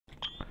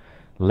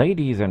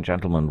Ladies and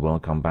gentlemen,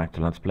 welcome back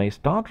to Let's Play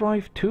Star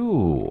Drive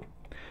 2.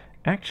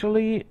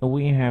 Actually,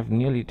 we have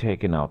nearly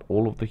taken out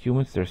all of the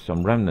humans. There's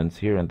some remnants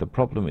here, and the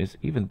problem is,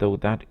 even though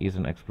that is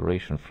an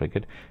exploration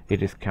frigate,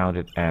 it is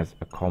counted as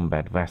a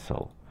combat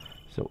vessel.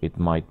 So it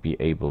might be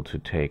able to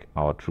take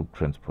our troop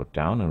transport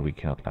down, and we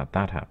cannot let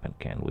that happen,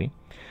 can we?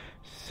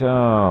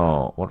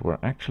 So, what we're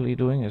actually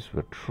doing is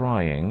we're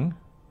trying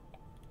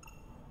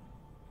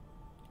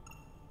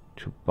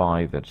to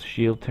buy that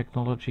shield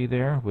technology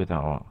there with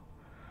our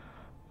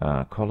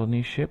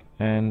colony ship.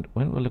 And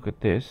when we look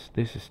at this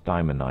is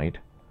diamondite.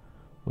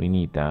 We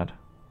need that.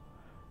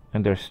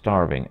 And they're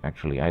starving,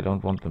 actually. I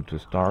don't want them to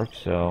starve,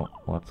 so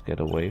let's get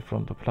away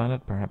from the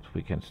planet. Perhaps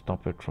we can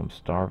stop it from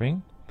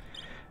starving.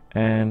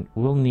 And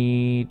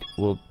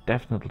we'll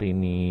definitely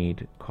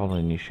need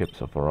colony ships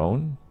of our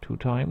own 2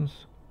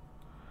 times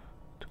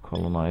to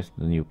colonize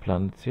the new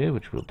planets here,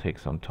 which will take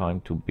some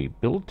time to be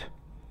built.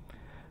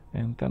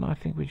 And then I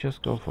think we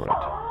just go for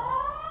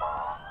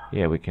it.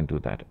 Yeah, we can do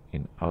that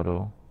in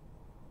auto.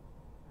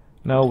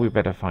 No, we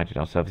better fight it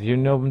ourselves. You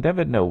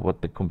never know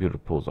what the computer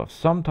pulls off.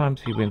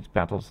 Sometimes he wins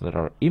battles that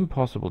are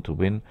impossible to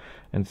win,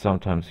 and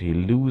sometimes he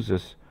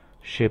loses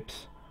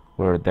ships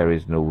where there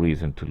is no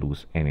reason to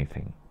lose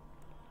anything.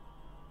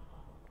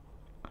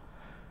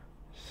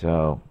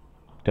 So,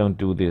 don't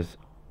do this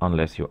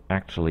unless you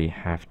actually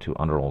have to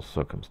under all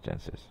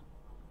circumstances.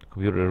 The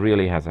computer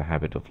really has a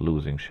habit of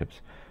losing ships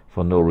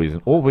for no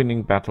reason, or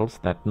winning battles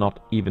that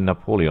not even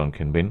Napoleon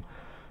can win,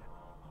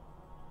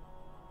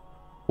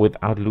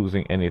 without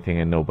losing anything,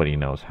 and nobody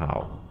knows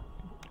how.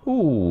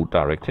 Ooh,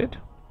 direct hit.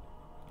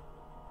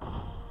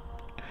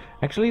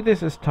 Actually,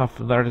 this is tough.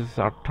 There is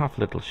our tough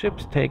little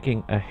ships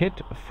taking a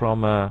hit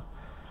from a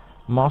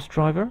Mars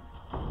driver.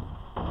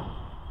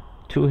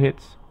 2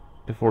 hits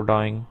before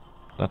dying.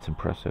 That's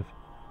impressive.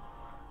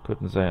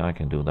 Couldn't say I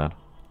can do that.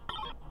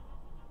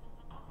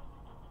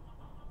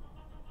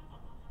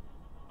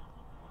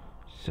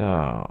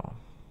 So...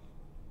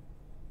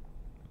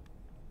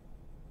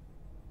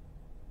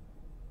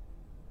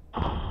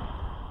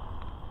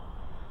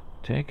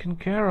 taken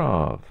care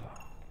of.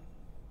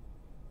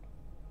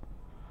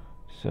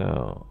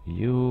 So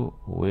you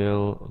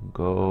will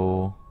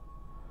go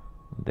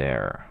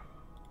there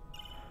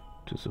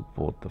to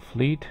support the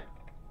fleet.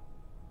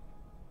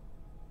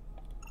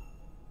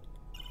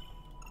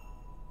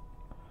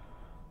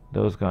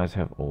 Those guys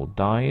have all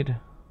died.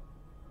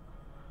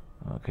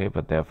 Okay,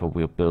 but therefore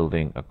we're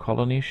building a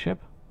colony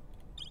ship.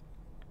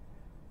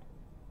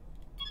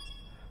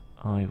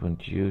 I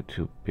want you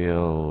to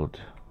build...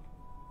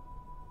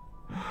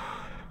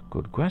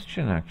 Good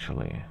question,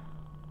 actually.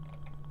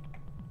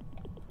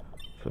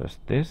 First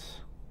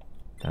this,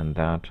 then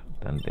that,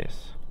 then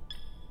this.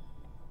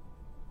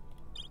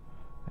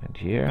 And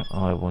here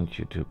I want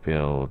you to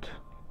build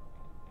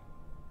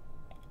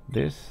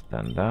this,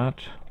 then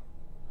that,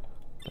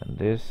 then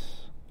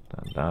this,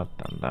 then that,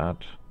 then that,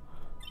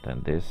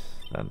 then this,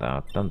 then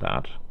that, then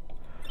that.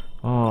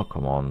 Oh,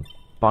 come on,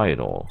 buy it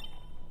all.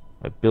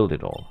 I build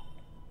it all.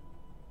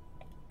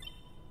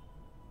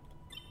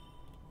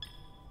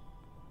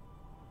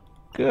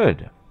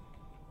 Good.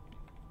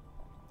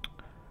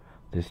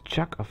 This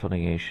Chuck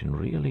affiliation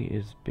really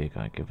is big,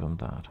 I give him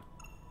that.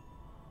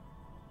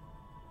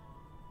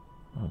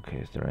 Okay,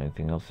 is there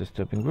anything else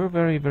disturbing? We're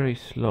very, very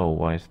slow.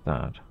 Why is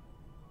that?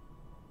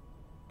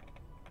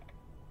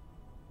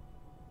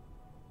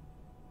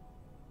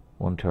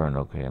 One turn,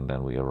 okay, and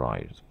then we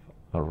arrive.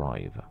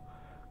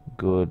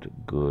 Good,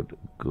 good,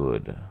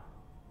 good.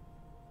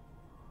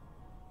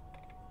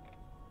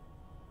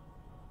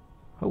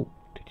 Oh,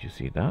 did you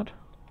see that?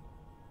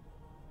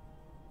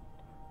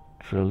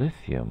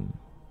 Trilithium,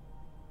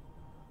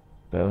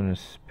 bonus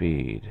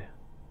speed,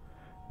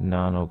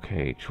 nano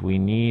cage. We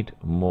need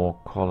more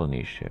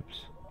colony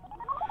ships.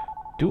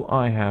 Do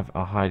I have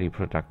a highly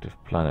productive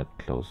planet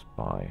close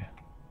by?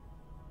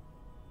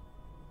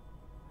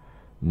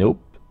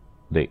 Nope,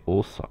 they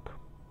all suck.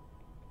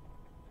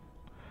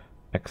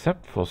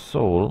 Except for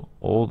Sol,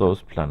 all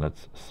those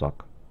planets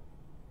suck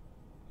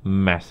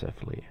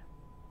massively.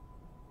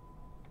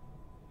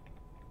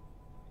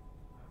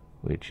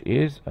 Which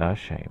is a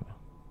shame.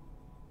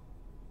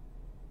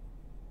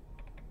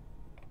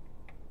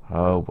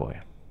 Oh boy.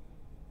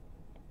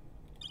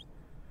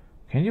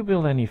 Can you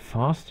build any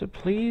faster,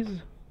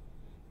 please?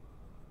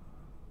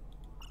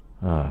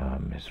 Ah,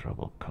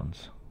 miserable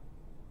cunts.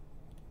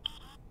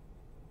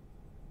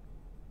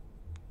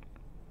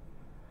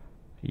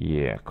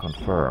 Yeah,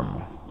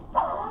 confirm.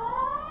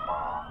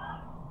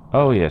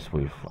 Oh yes,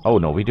 oh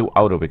no, we do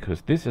auto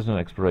because this is an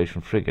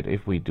exploration frigate.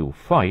 If we do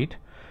fight,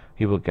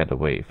 he will get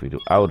away. If we do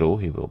auto,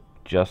 he will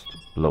just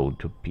blow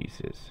to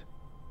pieces.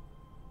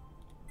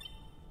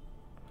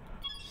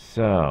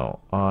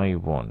 So, I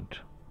want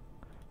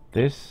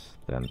this,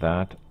 then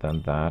that,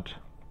 then that,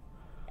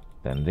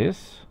 then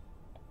this.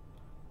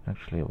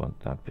 Actually, I want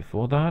that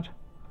before that.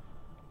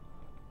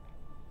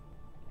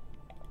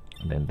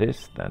 And then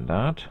this, then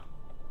that.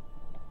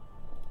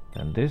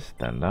 Then this,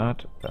 then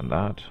that, then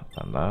that,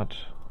 then that,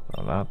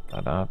 then that,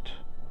 then that.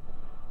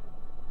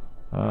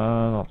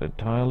 Not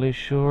entirely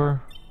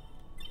sure.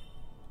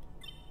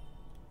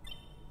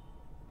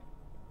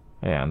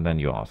 Yeah, and then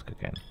you ask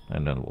again,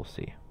 and then we'll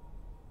see.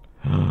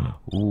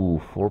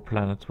 Ooh, 4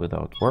 planets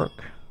without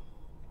work.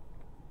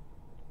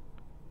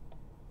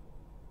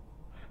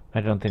 I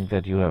don't think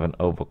that you have an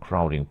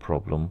overcrowding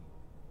problem.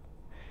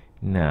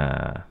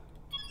 Nah,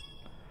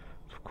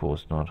 of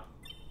course not.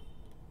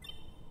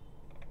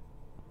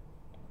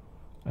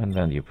 And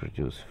then you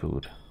produce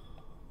food.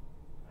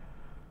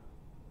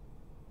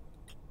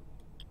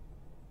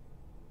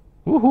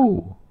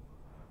 Woohoo!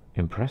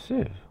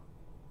 Impressive.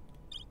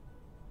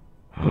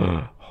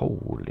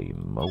 Holy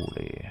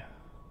moly.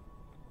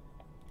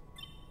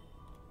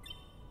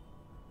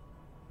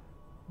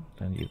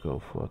 Then you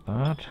go for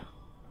that.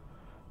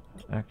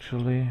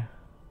 Actually,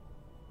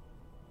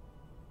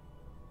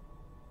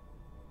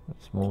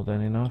 that's more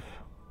than enough.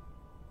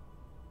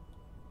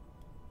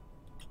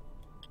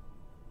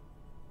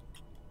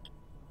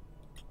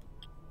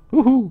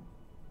 Woohoo!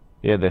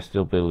 Yeah, they're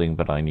still building,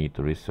 but I need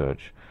the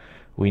research.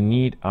 We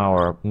need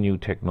our new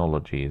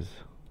technologies.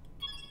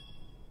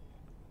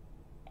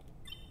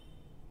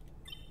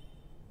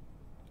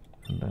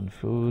 And then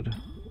food.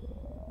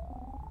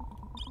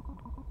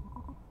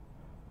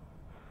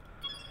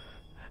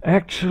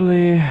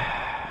 Actually,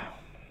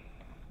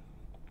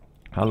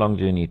 how long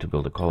do you need to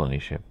build a colony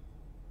ship?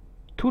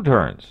 2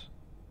 turns.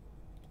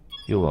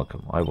 You're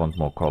welcome. I want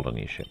more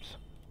colony ships.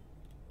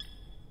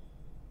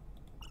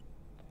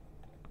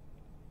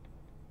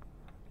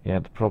 Yeah,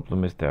 the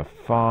problem is they're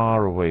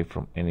far away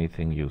from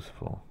anything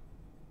useful.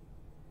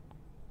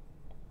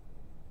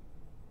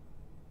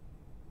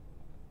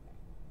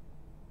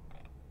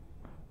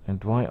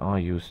 And why are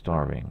you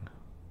starving?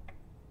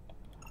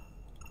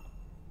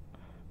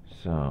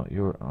 So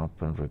you're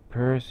up in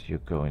repairs, you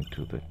go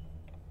into the...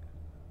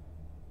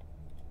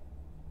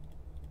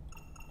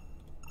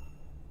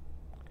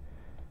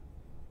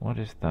 What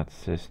is that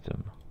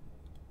system?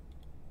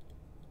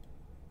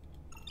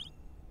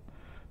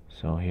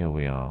 So here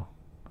we are.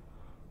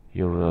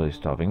 You're really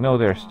starving. No,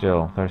 they're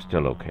still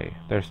okay.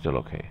 They're still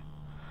okay.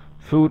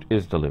 Food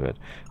is delivered.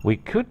 We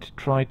could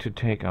try to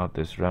take out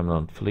this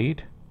remnant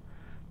fleet,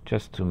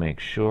 just to make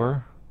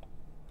sure,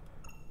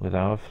 with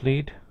our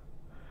fleet,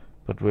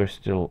 but we're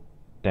still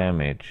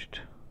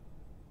damaged.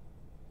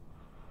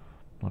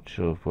 Not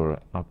sure if we're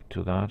up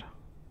to that.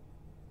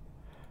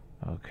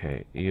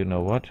 Okay, you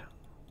know what?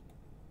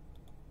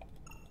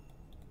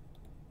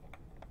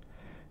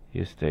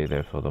 You stay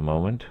there for the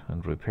moment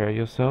and repair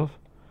yourself.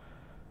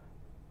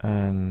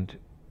 And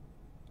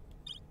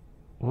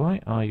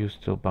why are you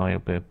still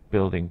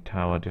building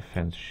tower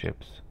defense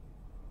ships?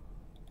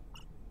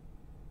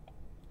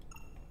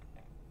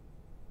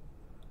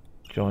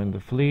 Join the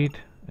fleet,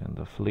 and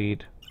the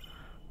fleet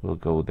will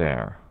go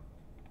there.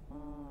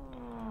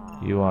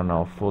 You are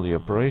now fully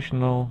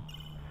operational.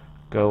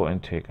 Go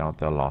and take out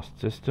their last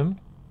system.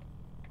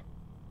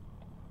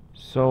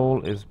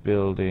 Seoul is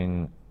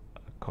building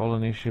a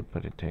colony ship,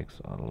 but it takes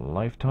a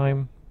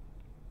lifetime.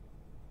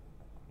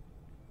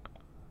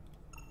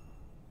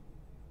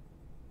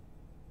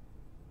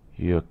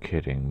 You're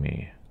kidding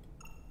me.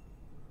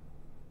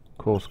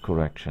 Course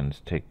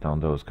corrections, take down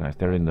those guys.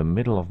 They're in the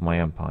middle of my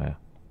empire.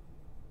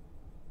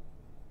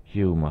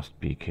 You must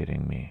be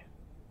kidding me.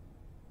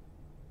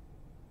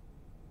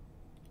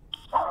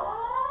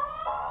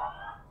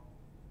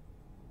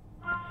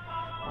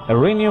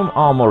 Uranium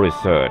armor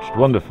researched,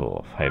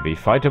 wonderful. Heavy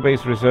fighter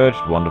base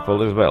researched,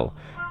 wonderful as well.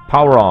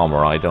 Power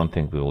armor, I don't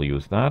think we will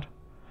use that.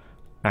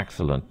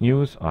 Excellent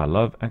news, I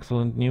love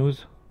excellent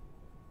news.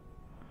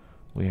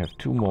 We have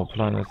 2 more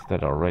planets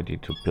that are ready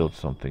to build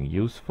something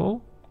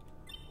useful.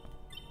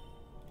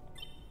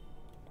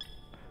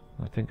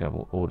 I think I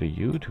will order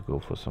you to go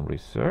for some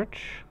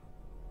research.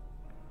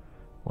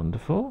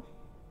 Wonderful.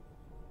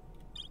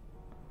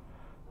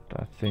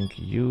 I think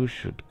you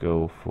should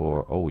go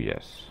for... oh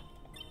yes.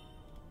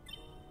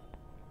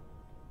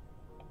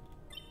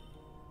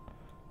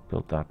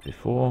 Built that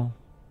before.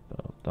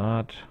 Built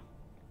that.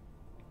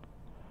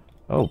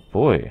 Oh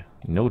boy,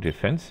 no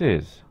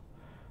defenses.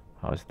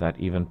 How is that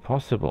even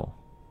possible?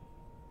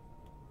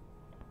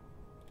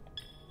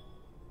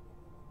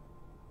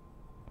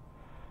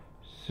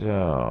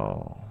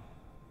 So...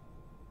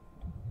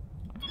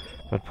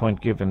 but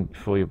point given,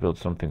 before you build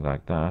something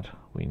like that,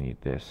 we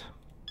need this.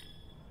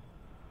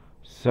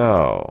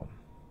 So...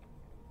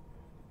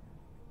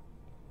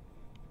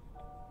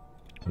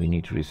 we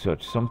need to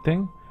research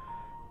something.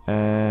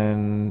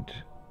 And...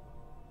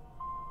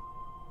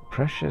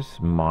 precious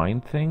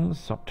mine things,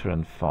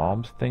 subterranean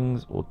farms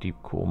things, or deep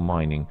core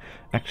mining.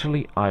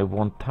 Actually, I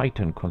want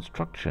Titan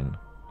construction.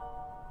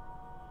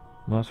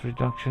 Mass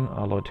reduction,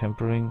 alloy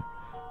tempering,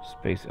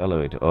 space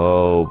elevator.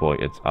 Oh boy,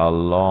 it's a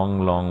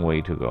long, long way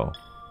to go.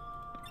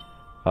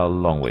 A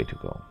long way to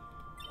go.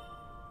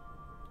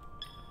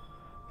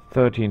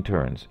 13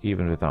 turns,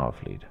 even with our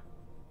fleet.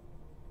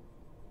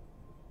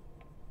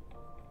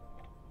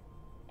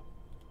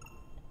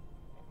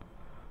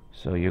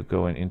 So you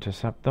go and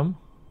intercept them.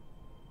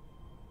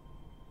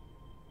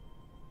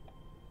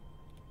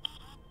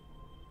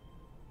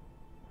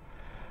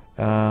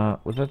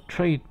 With a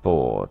trade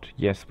board.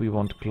 Yes, we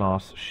want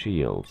glass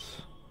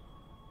shields.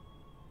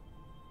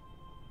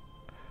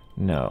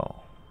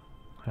 No.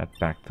 Head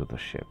back to the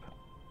ship.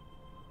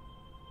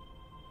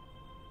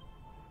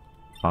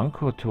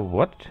 Anchor to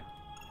what?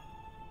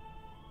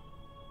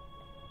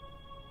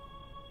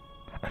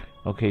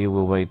 Okay, you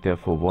will wait there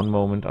for one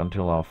moment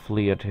until our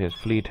fleet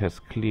has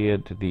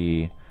cleared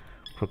the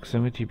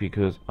proximity,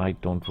 because I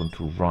don't want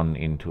to run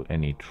into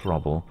any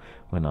trouble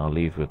when I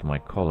leave with my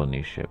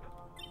colony ship.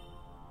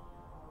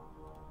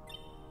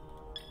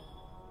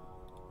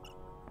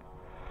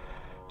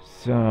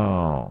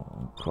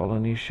 So,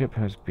 colony ship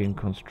has been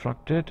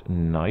constructed.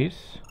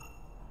 Nice.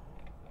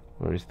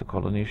 Where is the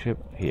colony ship?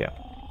 Here.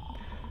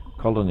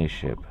 Colony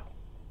ship.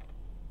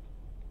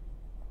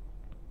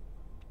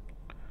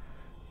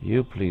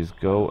 You please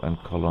go and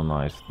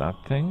colonize that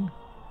thing.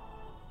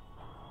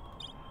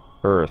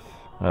 Earth.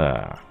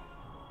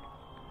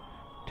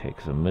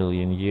 Takes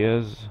 1,000,000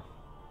 years.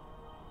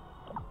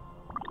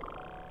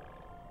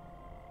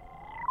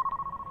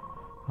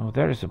 Oh,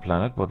 there is a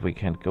planet, but we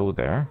can't go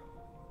there.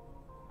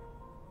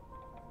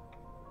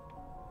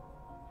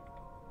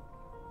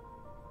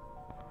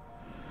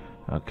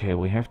 Okay,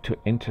 we have to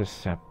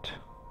intercept.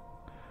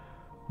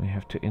 We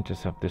have to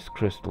intercept these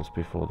crystals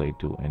before they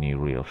do any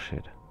real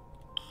shit.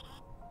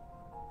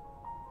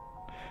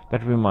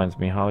 That reminds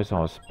me, how is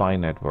our spy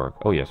network?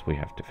 Oh yes, we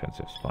have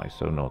defensive spies,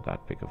 so not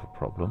that big of a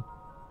problem.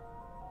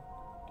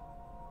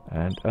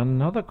 And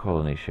another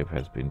colony ship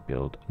has been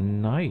built.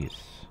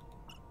 Nice.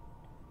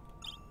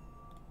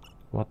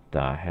 What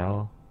the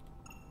hell?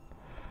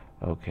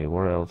 Okay,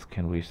 where else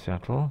can we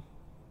settle?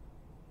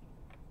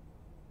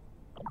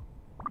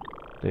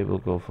 They will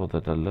go for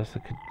the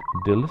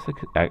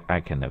I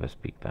can never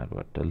speak that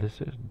word.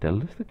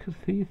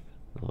 Delicacies?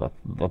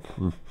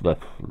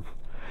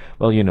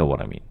 Well, you know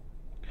what I mean.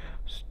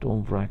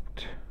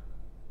 Stormwracked.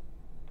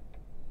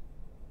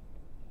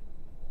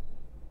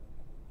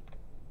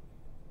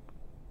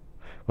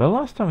 Well,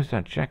 last time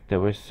I checked, there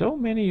were so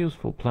many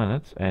useful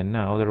planets, and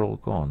now they're all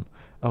gone.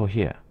 Oh,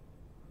 here.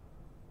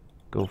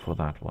 Go for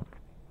that one.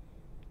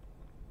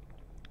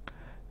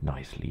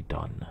 Nicely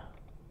done.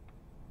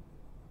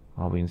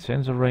 Are we in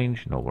sensor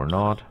range? No, we're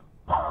not.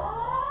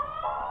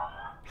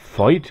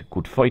 Fight?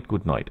 Good fight,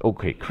 good night.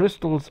 Okay,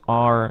 crystals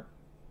are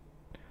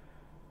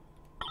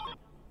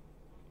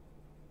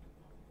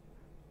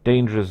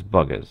dangerous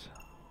buggers.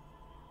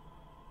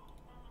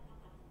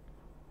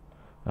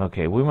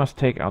 Okay, we must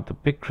take out the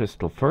big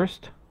crystal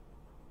first.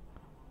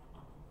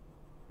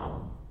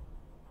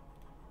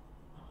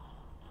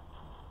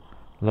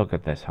 Look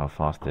at this, how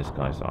fast these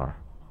guys are.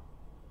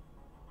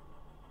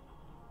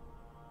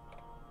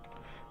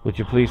 Would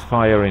you please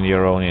fire in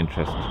your own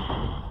interest?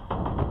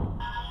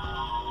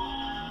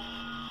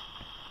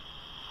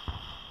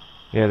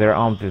 Yeah, they're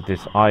armed with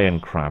this iron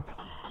crap.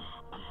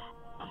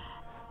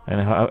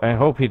 And I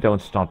hope he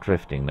don't start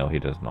drifting. No, he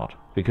does not.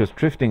 Because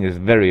drifting is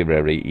very,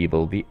 very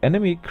evil. The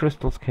enemy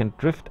crystals can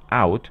drift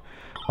out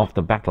of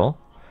the battle,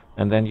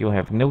 and then you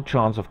have no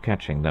chance of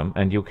catching them,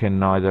 and you can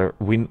neither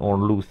win or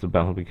lose the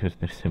battle because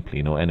there's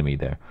simply no enemy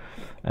there.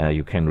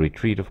 You can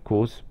retreat, of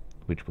course,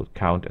 which would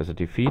count as a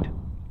defeat.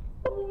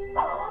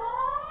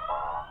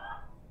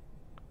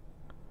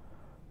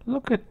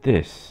 Look at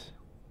this.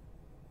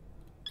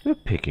 We're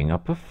picking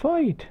up a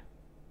fight.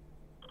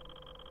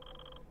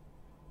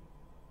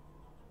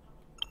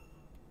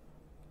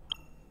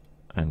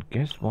 And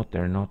guess what?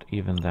 They're not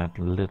even that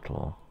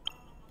little.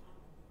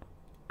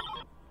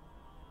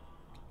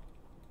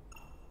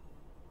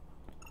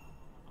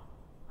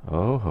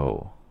 Oh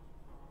ho.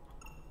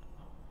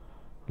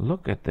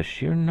 Look at the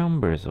sheer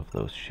numbers of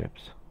those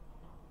ships.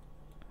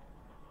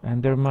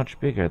 And they're much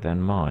bigger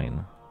than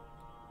mine.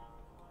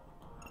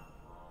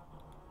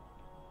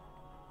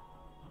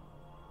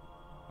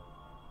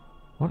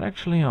 What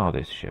actually are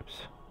these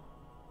ships?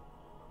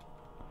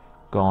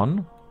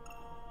 Gone?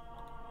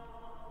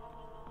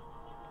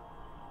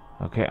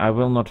 Okay, I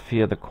will not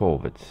fear the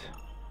corvettes.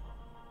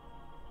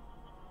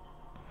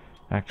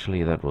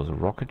 Actually, that was a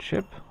rocket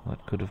ship.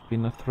 That could have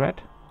been a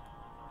threat.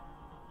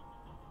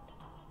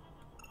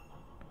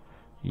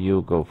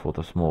 You go for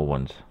the small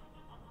ones.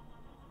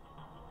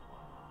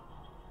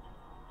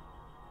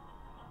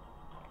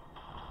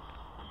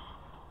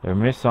 Their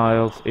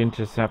missiles,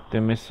 intercept the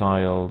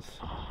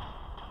missiles.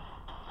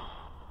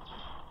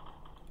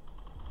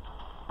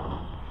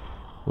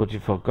 Would you,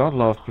 for God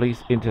love,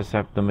 please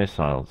intercept the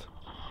missiles?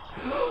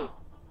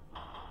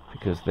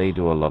 Because they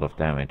do a lot of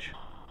damage.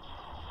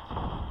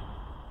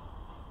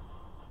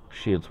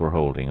 Shields were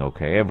holding.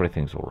 Okay,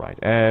 everything's alright.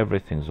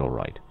 Everything's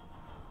alright.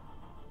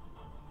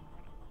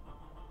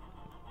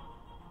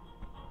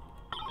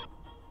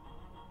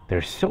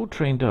 They're so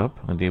trained up,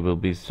 and they will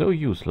be so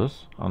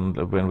useless,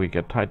 and when we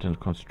get Titan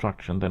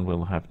construction, then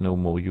we'll have no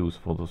more use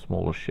for the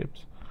smaller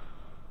ships.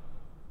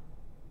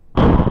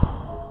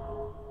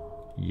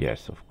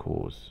 Yes, of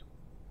course.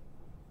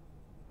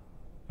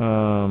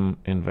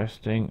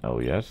 Investing. Oh,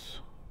 yes.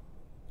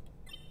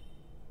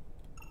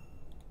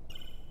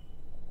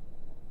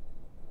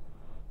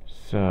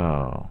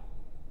 So,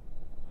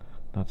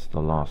 That's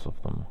the last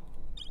of them.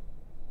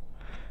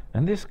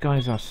 And these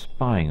guys are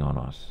spying on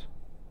us.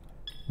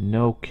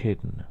 No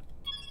kidding.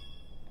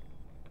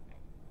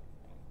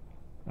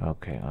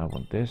 Okay, I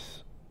want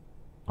this.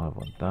 I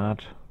want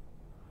that.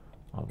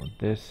 I want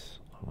this.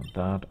 I want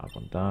that. I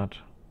want that.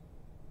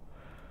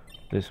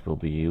 This will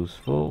be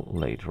useful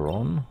later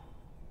on.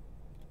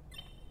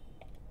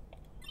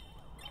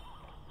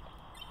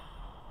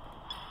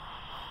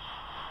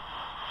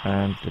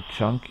 And the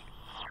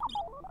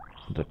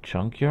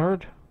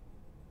junkyard.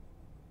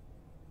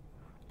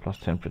 Plus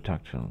 10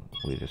 protection.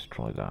 We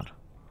destroy that.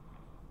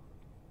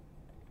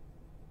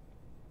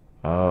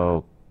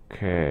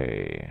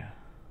 Okay.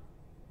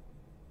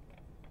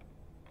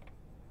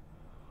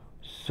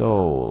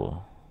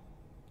 Soul.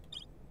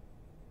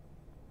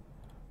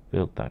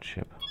 Build that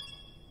ship.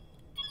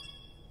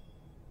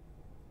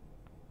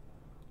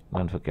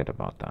 Then forget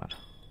about that.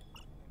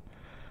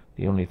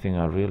 The only thing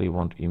I really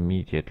want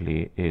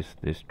immediately is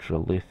this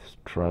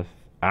crap!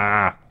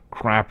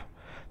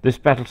 This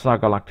Battlestar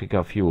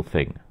Galactica fuel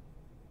thing.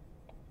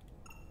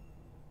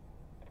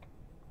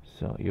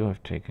 So you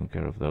have taken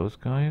care of those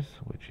guys,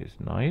 which is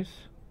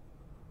nice.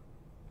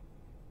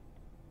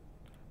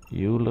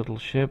 You little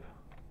ship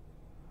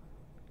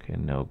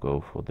can now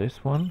go for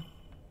this one.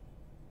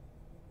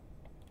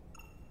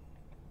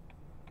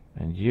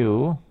 And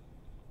you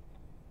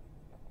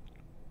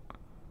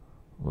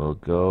will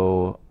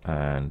go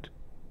and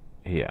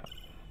here.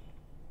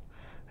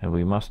 And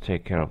we must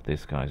take care of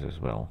these guys as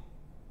well.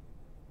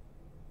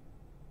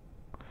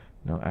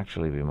 No,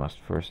 actually we must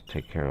first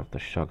take care of the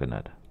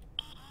Shogunate.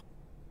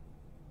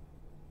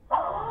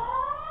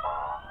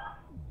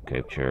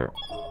 Capture.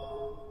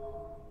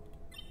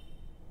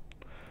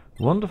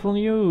 Wonderful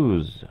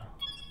news!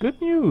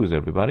 Good news,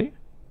 everybody!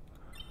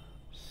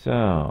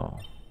 So...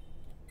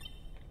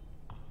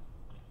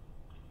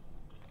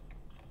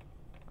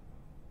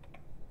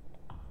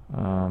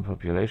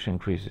 population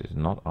increase is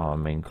not our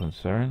main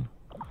concern.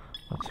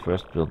 Let's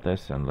first build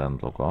this and then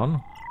log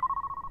on.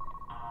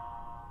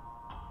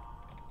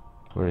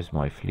 Where is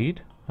my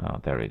fleet? Ah,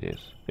 there it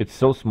is. It's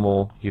so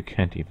small you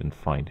can't even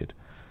find it.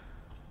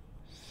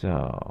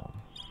 So...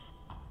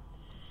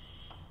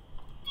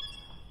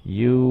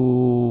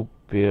 you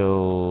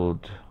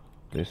build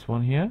this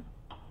one here.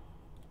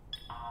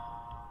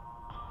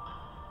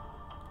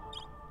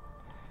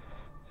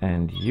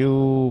 And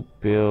you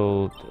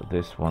build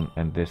this one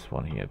and this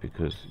one here,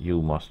 because you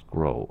must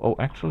grow. Oh,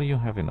 actually you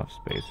have enough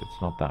space.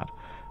 It's not that.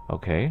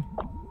 Okay.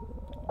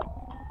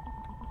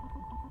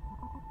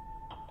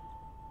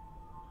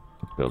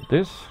 Build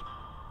this.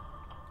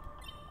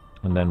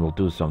 And then we'll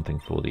do something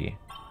for the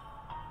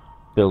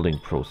building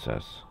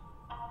process.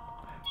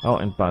 Oh,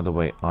 and by the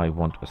way, I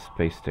want a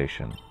space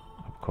station.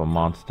 A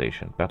command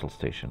station, battle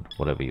station,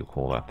 whatever you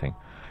call that thing.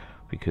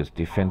 Because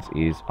defense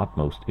is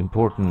utmost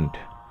important.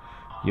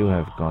 You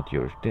have got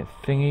your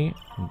thingy.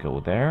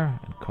 Go there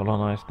and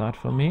colonize that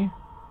for me.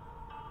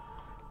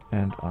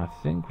 And I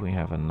think we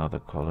have another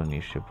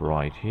colony ship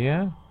right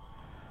here.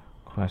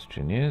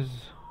 Question is,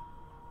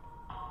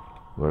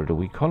 where do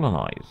we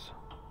colonize?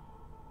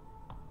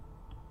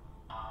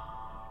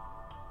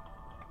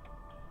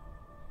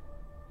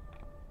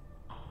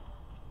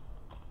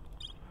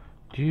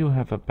 Do you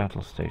have a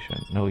battle station?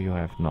 No, you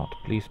have not.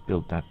 Please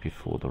build that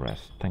before the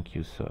rest. Thank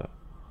you, sir.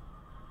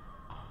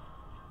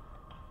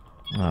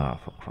 Ah,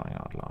 for crying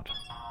out loud.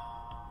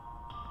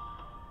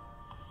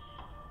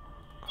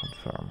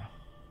 Confirm.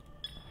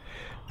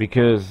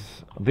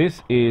 Because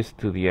this is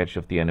to the edge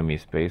of the enemy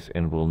space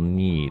and will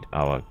need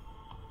our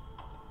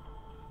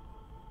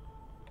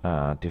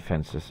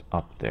defenses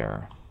up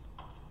there.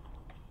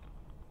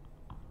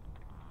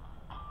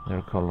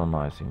 They're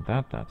colonizing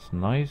that. That's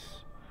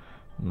nice.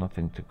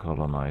 Nothing to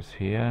colonize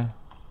here.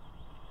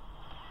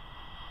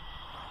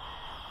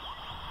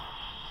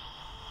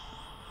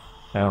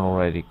 I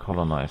already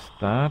colonized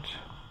that.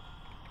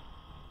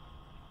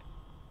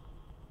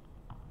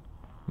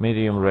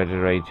 Medium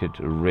radiated,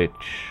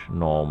 rich,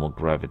 normal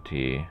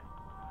gravity.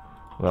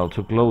 Well,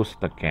 to close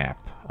the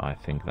gap, I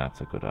think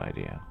that's a good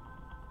idea.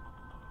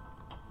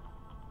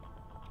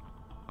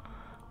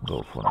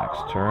 Go for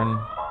next turn.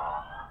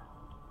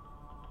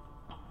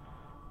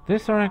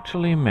 These are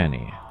actually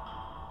many.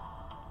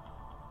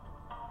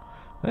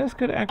 This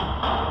could act...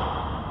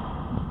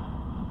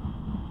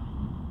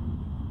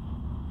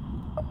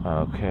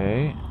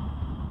 Okay.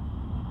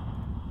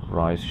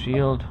 Rise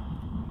shield.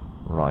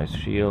 Rise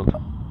shield.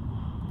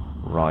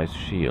 Rise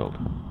shield.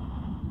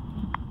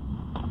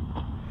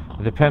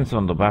 It depends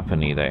on the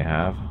weaponry they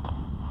have.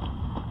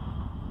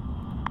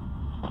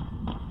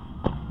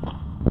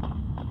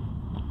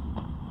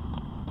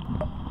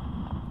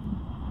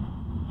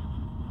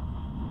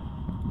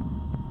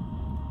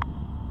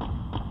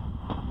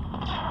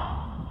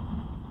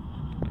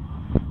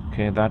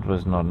 Okay, that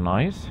was not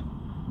nice.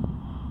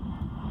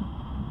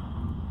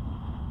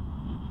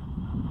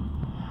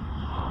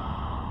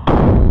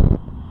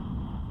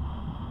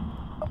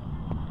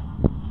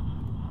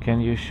 Can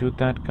you shoot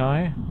that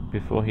guy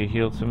before he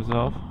heals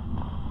himself?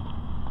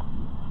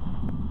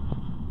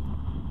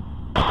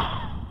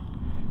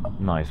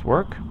 Nice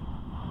work.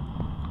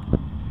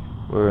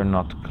 We're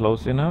not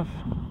close enough.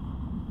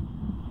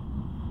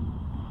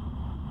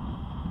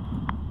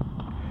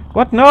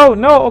 What? No!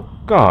 No! Oh,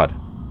 God!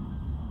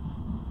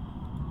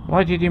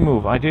 Why did he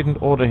move? I didn't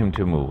order him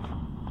to move.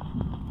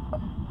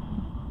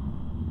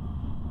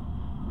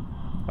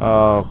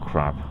 Oh,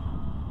 crap.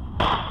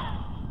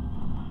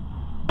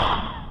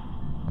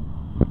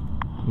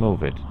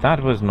 Move it.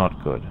 That was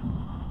not good.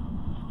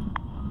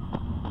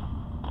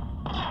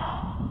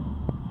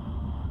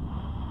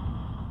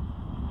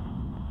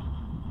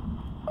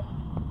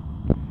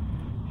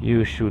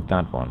 You shoot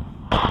that one.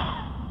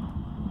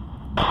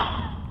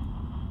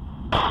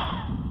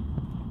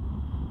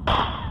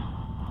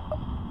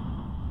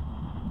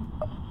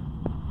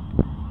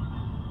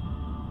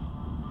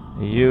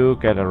 You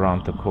get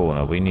around the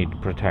corner. We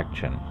need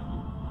protection.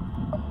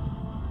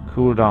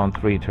 Cool down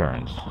 3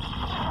 turns.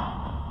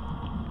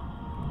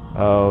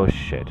 Oh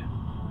shit.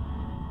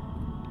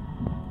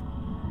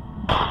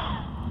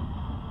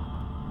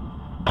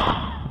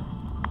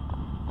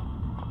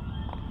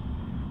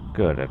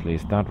 Good, at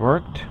least that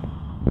worked.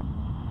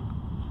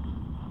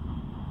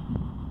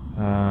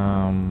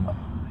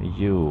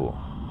 You,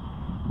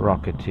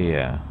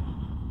 Rocketeer.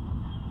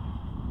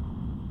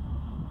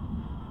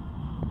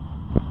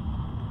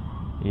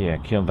 Yeah,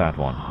 kill that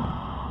one.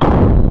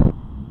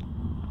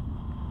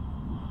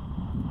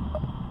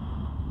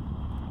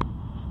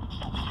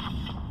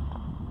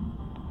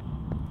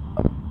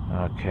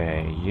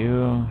 Okay,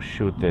 you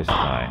shoot this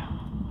guy.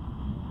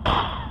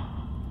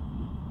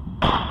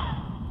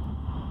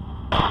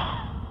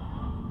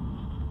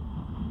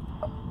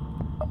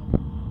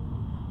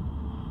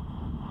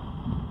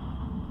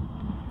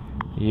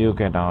 You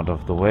get out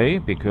of the way,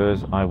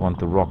 because I want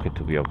the rocket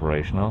to be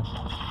operational.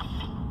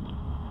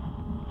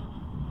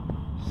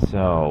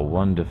 So,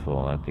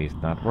 wonderful, at least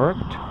that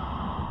worked.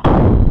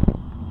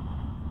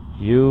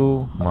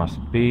 You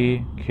must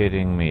be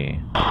kidding me.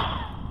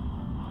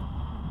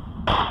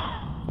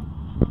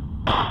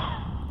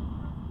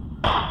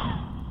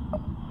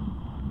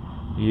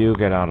 You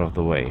get out of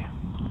the way.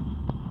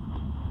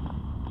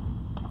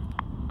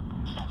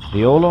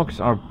 The Ologs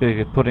are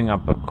putting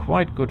up a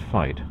quite good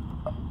fight.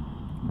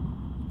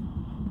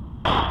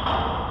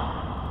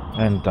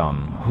 And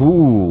done.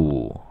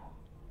 Ooh.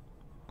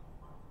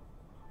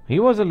 He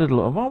was a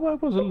little, well, I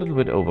was a little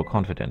bit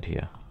overconfident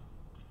here.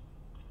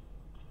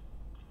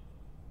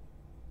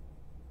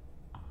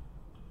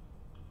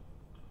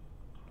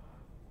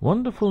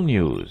 Wonderful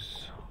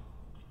news.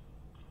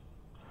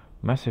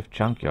 Massive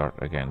junkyard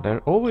again. They're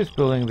always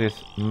building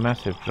these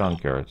massive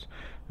junkyards.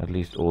 At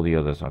least all the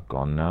others are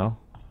gone now.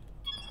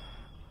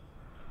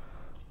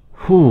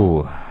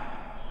 Whew.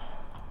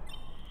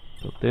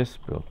 Build this,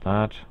 build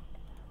that,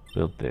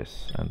 build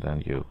this, and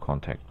then you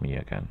contact me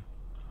again.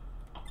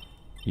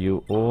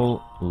 You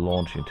all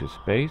launch into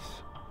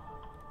space.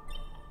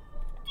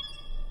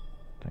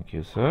 Thank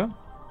you, sir.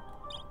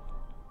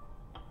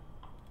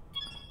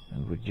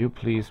 And would you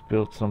please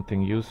build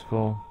something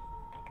useful?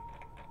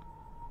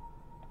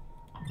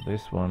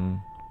 This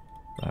one,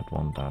 that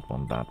one, that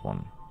one, that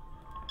one.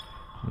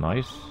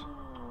 Nice.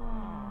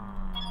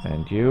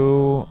 And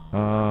you,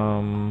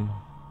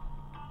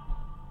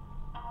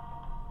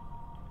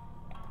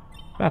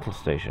 battle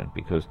station,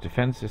 because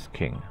defense is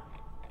king.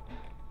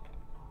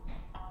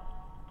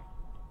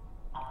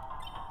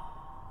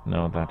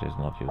 No, that is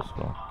not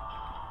useful.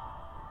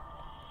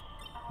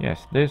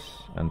 Yes,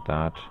 this and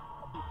that.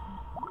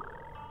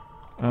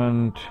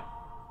 And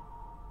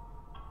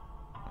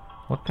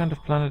what kind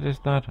of planet is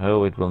that?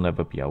 Oh, it will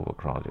never be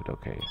overcrowded,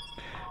 okay.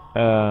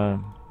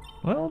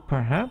 Well,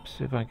 perhaps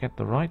if I get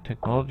the right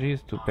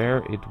technologies to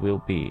bear, it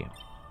will be.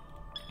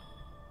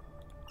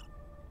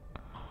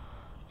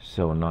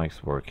 So,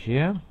 nice work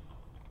here.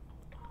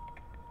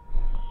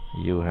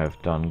 You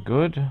have done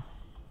good.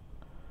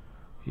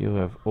 You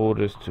have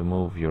orders to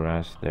move your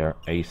ass there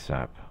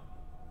ASAP.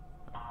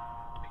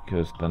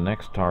 Because the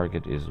next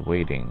target is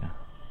waiting.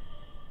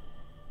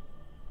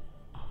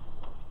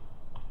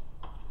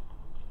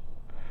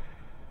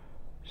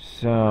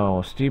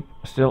 So,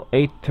 still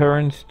 8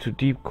 turns to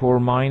deep core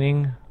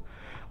mining.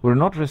 We're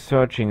not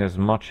researching as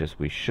much as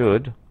we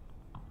should.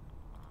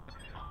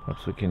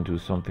 Perhaps we can do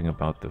something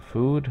about the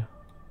food.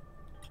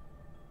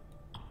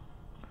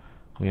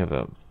 We have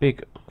a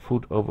big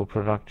food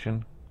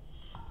overproduction.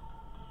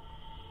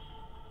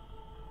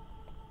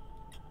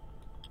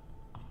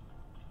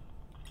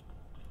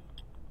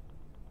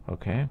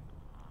 Okay.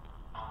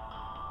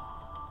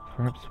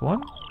 Perhaps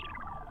 1?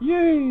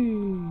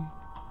 Yay!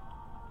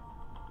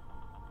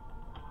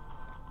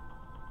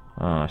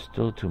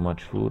 Still too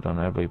much food on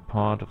every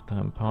part of the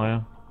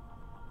empire.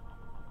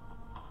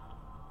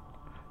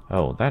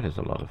 Oh, that is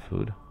a lot of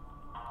food.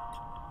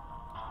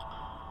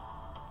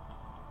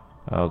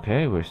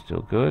 Okay, we're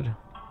still good.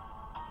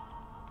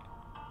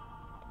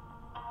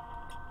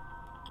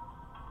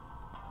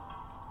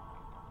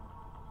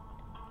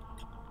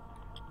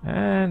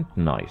 And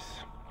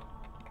nice.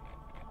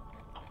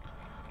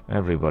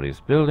 Everybody's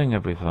building,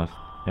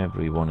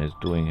 everyone is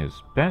doing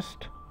his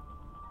best.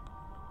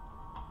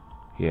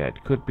 Yeah,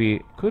 it could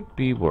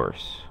be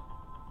worse.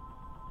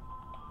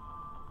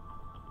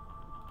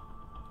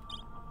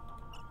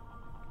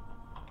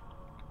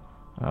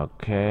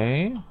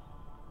 Okay.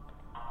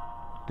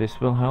 This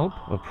will help.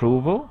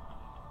 Approval.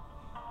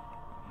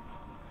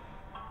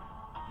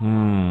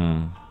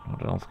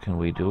 What else can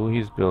we do?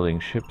 He's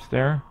building ships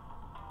there.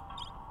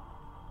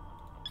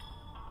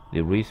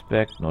 The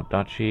respect, no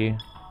duchy.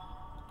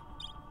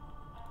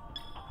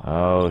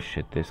 Oh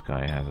shit, this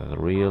guy has a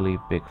really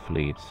big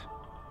fleets.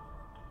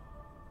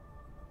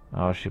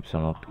 Our ships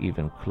are not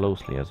even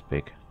closely as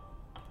big.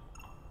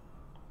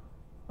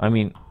 I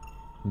mean,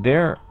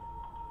 their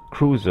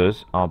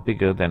cruisers are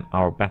bigger than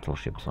our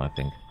battleships, I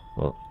think.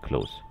 Well,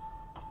 close.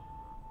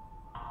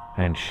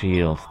 And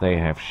shields, they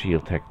have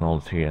shield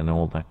technology and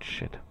all that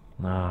shit.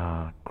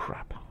 Ah,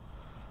 crap.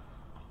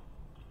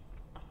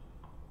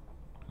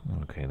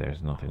 Okay,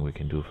 there's nothing we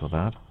can do for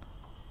that.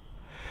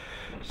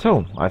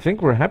 So, I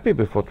think we're happy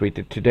with what we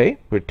did today.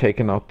 We're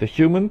taking out the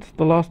humans,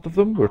 the last of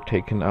them. We're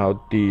taking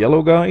out the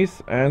yellow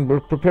guys. And we're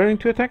preparing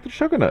to attack the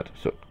Shogunate.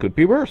 So, it could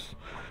be worse.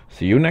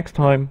 See you next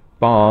time.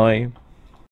 Bye.